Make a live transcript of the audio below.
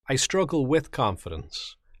I struggle with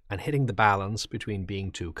confidence and hitting the balance between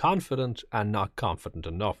being too confident and not confident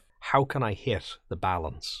enough. How can I hit the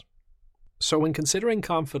balance? So when considering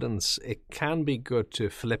confidence, it can be good to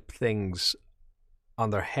flip things on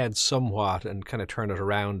their head somewhat and kind of turn it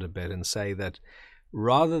around a bit and say that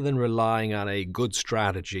rather than relying on a good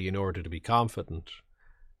strategy in order to be confident,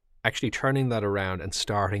 actually turning that around and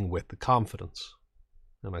starting with the confidence.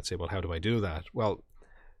 I might say, well, how do I do that? Well,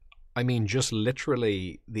 I mean, just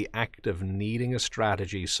literally the act of needing a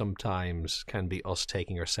strategy sometimes can be us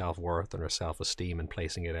taking our self-worth and our self-esteem and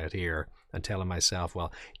placing it out here and telling myself,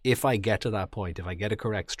 well, if I get to that point, if I get a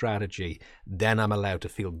correct strategy, then I'm allowed to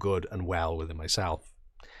feel good and well within myself.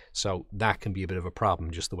 So that can be a bit of a problem,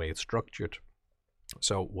 just the way it's structured.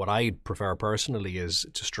 So what I prefer personally is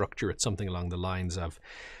to structure it something along the lines of,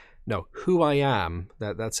 no, who I am,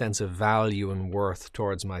 that sense of value and worth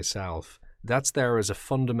towards myself, that's there as a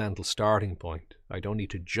fundamental starting point. I don't need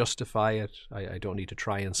to justify it. I don't need to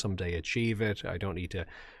try and someday achieve it. I don't need to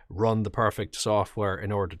run the perfect software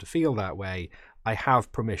in order to feel that way. I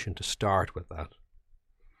have permission to start with that.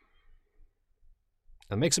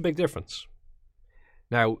 That makes a big difference.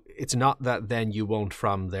 Now, it's not that then you won't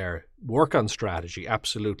from there work on strategy.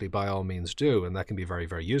 Absolutely, by all means do, and that can be very,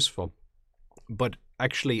 very useful. But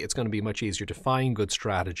actually, it's going to be much easier to find good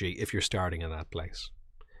strategy if you're starting in that place.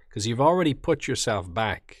 Because you've already put yourself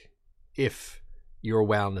back if your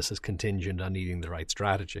wellness is contingent on needing the right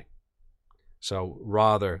strategy. So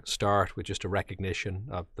rather start with just a recognition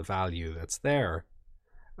of the value that's there,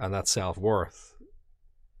 and that self-worth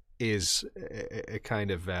is a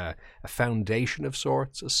kind of a foundation of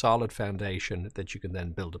sorts, a solid foundation that you can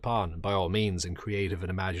then build upon, and by all means in creative and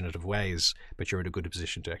imaginative ways, but you're in a good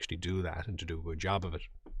position to actually do that and to do a good job of it.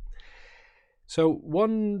 So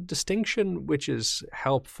one distinction which is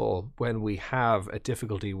helpful when we have a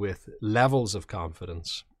difficulty with levels of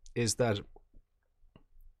confidence is that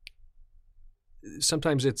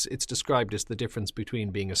sometimes it's described as the difference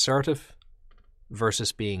between being assertive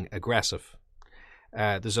versus being aggressive.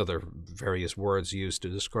 There's other various words used to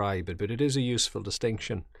describe it, but it is a useful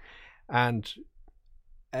distinction. And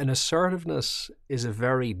an assertiveness is a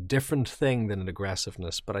very different thing than an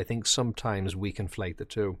aggressiveness, but I think sometimes we conflate the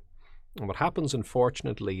two. And what happens,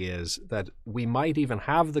 unfortunately, is that we might even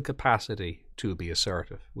have the capacity to be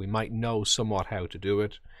assertive. We might know somewhat how to do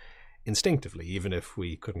it instinctively, even if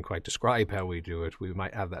we couldn't quite describe how we do it. We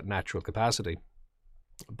might have that natural capacity.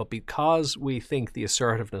 But because we think the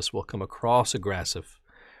assertiveness will come across aggressive,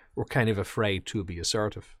 we're kind of afraid to be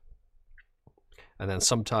assertive. And then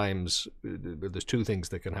sometimes there's two things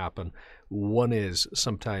that can happen. One is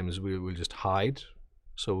sometimes we will just hide.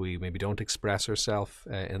 So we maybe don't express ourselves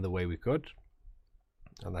in the way we could,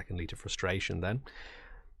 and that can lead to frustration then.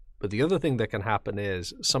 But the other thing that can happen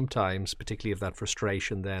is sometimes, particularly if that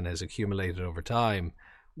frustration then has accumulated over time,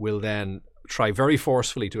 we'll then try very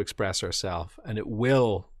forcefully to express ourselves, and it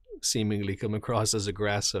will seemingly come across as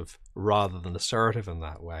aggressive rather than assertive in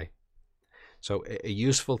that way. So a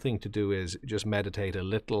useful thing to do is just meditate a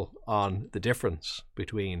little on the difference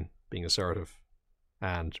between being assertive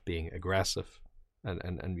and being aggressive.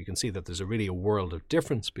 And you can see that there's really a world of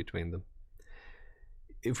difference between them.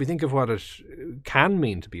 If we think of what it can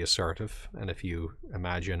mean to be assertive, and if you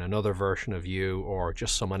imagine another version of you or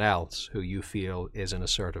just someone else who you feel is an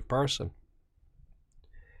assertive person,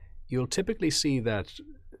 you'll typically see that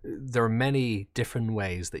there are many different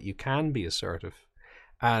ways that you can be assertive.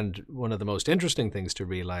 And one of the most interesting things to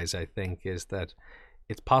realize, I think, is that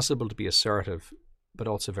it's possible to be assertive, but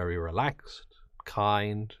also very relaxed,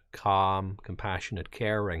 kind, calm, compassionate,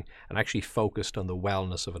 caring, and actually focused on the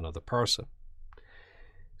wellness of another person.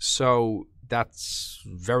 So that's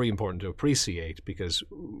very important to appreciate, because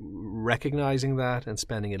recognizing that and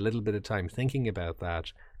spending a little bit of time thinking about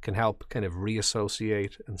that can help kind of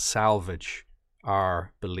reassociate and salvage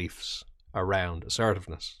our beliefs around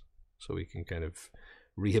assertiveness. So we can kind of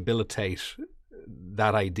rehabilitate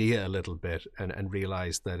that idea a little bit and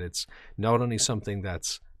realize that it's not only something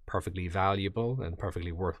that's perfectly valuable and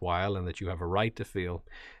perfectly worthwhile and that you have a right to feel,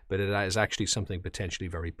 but it is actually something potentially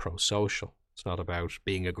very pro-social. It's not about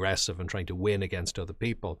being aggressive and trying to win against other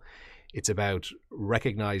people. It's about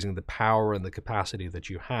recognizing the power and the capacity that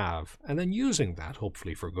you have, and then using that,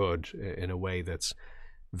 hopefully for good, in a way that's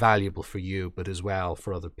valuable for you, but as well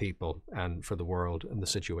for other people and for the world and the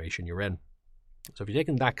situation you're in. So if you're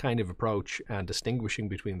taking that kind of approach and distinguishing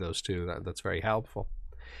between those two, that's very helpful.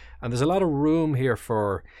 And there's a lot of room here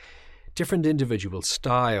for different individual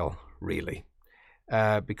style, really,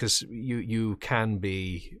 because you can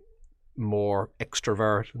be more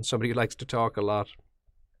extrovert and somebody who likes to talk a lot,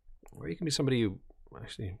 or you can be somebody who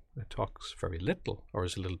actually talks very little or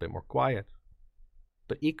is a little bit more quiet.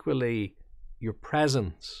 But equally, your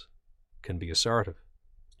presence can be assertive.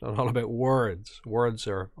 It's not all about words. Words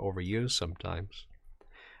are overused sometimes.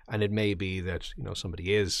 And it may be that,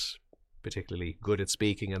 somebody is particularly good at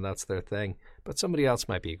speaking and that's their thing, but somebody else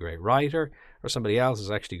might be a great writer, or somebody else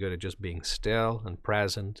is actually good at just being still and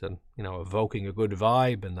present and, evoking a good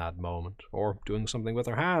vibe in that moment, or doing something with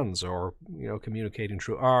their hands, or, communicating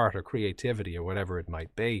through art or creativity or whatever it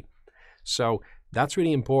might be. So that's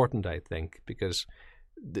really important, I think, because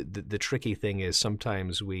the tricky thing is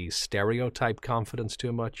sometimes we stereotype confidence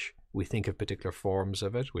too much. We think of particular forms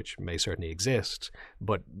of it, which may certainly exist,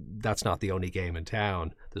 but that's not the only game in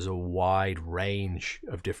town. There's a wide range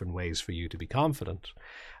of different ways for you to be confident.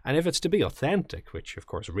 And if it's to be authentic, which of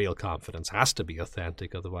course real confidence has to be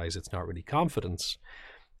authentic, otherwise it's not really confidence,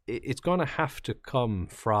 it's going to have to come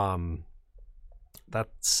from that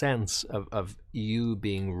sense of you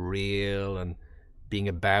being real and being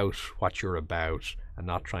about what you're about, and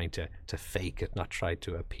not trying to fake it, not try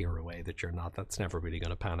to appear a way that you're not. That's never really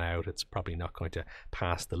going to pan out. It's probably not going to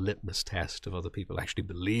pass the litmus test of other people actually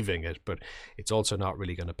believing it, but it's also not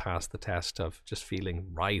really going to pass the test of just feeling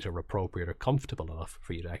right or appropriate or comfortable enough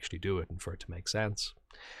for you to actually do it and for it to make sense.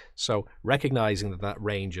 So recognizing that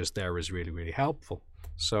range is there is really, really helpful.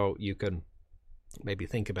 So you can maybe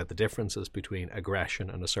think about the differences between aggression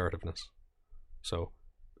and assertiveness. So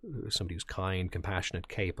somebody who's kind, compassionate,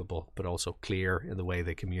 capable, but also clear in the way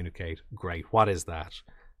they communicate. Great. What is that?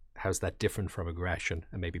 How's that different from aggression?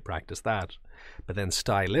 And maybe practice that. But then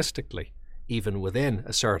stylistically, even within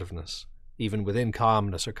assertiveness, even within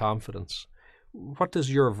calmness or confidence, what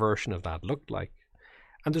does your version of that look like?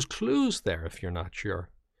 And there's clues there if you're not sure.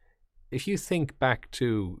 If you think back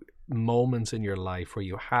to moments in your life where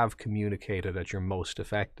you have communicated at your most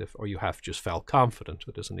effective, or you have just felt confident,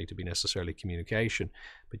 it doesn't need to be necessarily communication,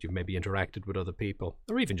 but you've maybe interacted with other people,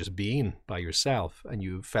 or even just been by yourself, and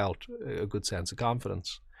you felt a good sense of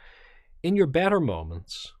confidence. In your better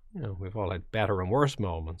moments, we've all had better and worse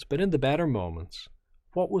moments, but in the better moments,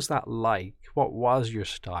 what was that like? What was your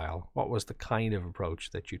style? What was the kind of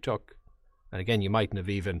approach that you took? And again, you mightn't have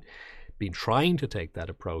even been trying to take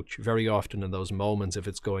that approach. Very often in those moments, if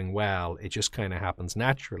it's going well, it just kind of happens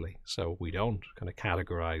naturally. So we don't kind of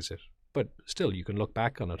categorize it. But still, you can look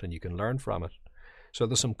back on it and you can learn from it. So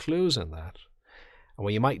there's some clues in that. And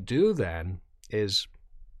what you might do then is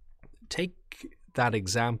take that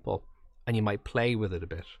example and you might play with it a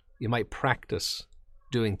bit. You might practice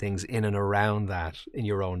doing things in and around that in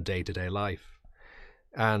your own day-to-day life.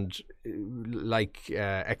 And like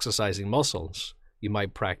exercising muscles, you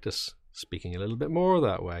might practice speaking a little bit more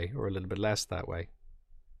that way or a little bit less that way.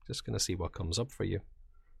 Just going to see what comes up for you.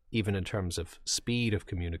 Even in terms of speed of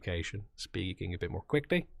communication, speaking a bit more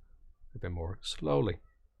quickly, a bit more slowly,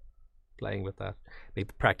 playing with that. Maybe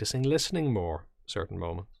practicing listening more certain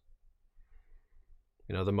moments.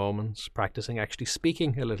 In other moments, practicing actually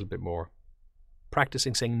speaking a little bit more.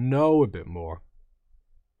 Practicing saying no a bit more.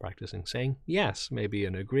 Practicing saying yes, maybe,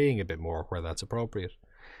 and agreeing a bit more where that's appropriate.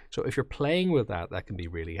 So if you're playing with that, that can be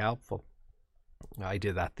really helpful. I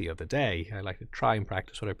did that the other day. I like to try and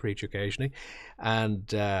practice what I preach occasionally.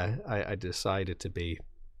 And I decided to be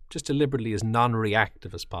just deliberately as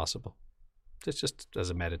non-reactive as possible. Just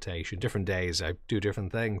as a meditation. Different days I do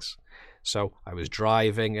different things. So I was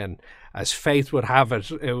driving, and as fate would have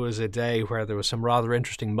it, it was a day where there were some rather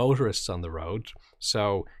interesting motorists on the road.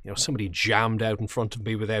 So, somebody jammed out in front of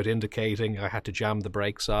me without indicating. I had to jam the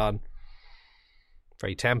brakes on.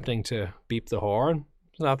 Very tempting to beep the horn.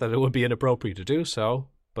 Not that it would be inappropriate to do so,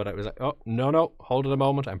 but I was like, oh, no, hold it a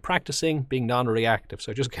moment. I'm practicing being non-reactive,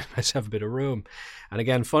 so I just give myself a bit of room. And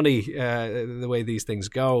again, funny the way these things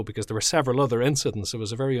go, because there were several other incidents. It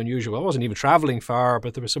was a very unusual. I wasn't even traveling far,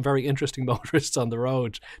 but there were some very interesting motorists on the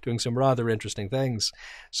road doing some rather interesting things.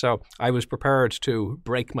 So I was prepared to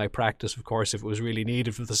break my practice, of course, if it was really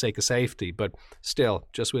needed for the sake of safety. But still,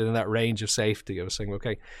 just within that range of safety, I was saying,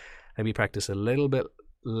 okay, let me practice a little bit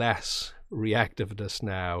less reactiveness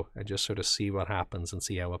now and just sort of see what happens and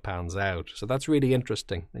see how it pans out. So that's really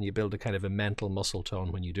interesting, and you build a kind of a mental muscle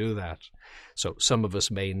tone when you do that. So some of us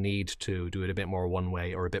may need to do it a bit more one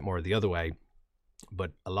way or a bit more the other way,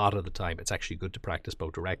 but a lot of the time it's actually good to practice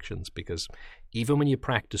both directions, because even when you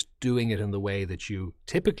practice doing it in the way that you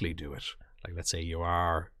typically do it, like let's say you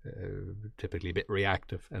are typically a bit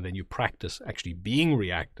reactive, and then you practice actually being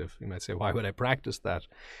reactive, you might say, why would I practice that?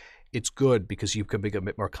 It's good because you can become a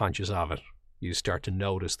bit more conscious of it. You start to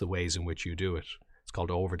notice the ways in which you do it. It's called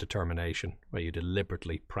over-determination, where you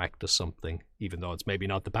deliberately practice something, even though it's maybe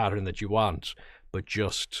not the pattern that you want, but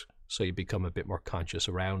just so you become a bit more conscious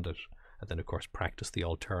around it. and then of course practice the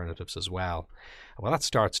alternatives as well. And what that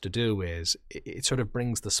starts to do is it sort of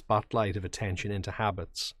brings the spotlight of attention into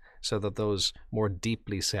habits, so that those more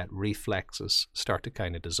deeply set reflexes start to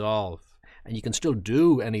kind of dissolve. And you can still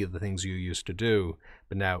do any of the things you used to do,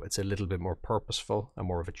 but now it's a little bit more purposeful and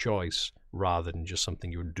more of a choice, rather than just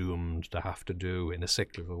something you're doomed to have to do in a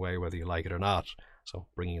cyclical way, whether you like it or not. So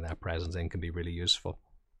bringing that presence in can be really useful.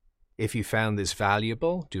 If you found this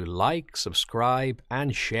valuable, do like, subscribe,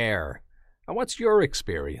 and share. And what's your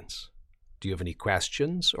experience? Do you have any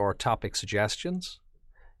questions or topic suggestions?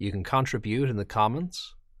 You can contribute in the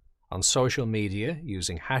comments, on social media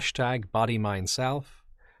using hashtag BodyMindSelf,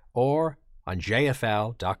 or on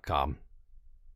jfl.com.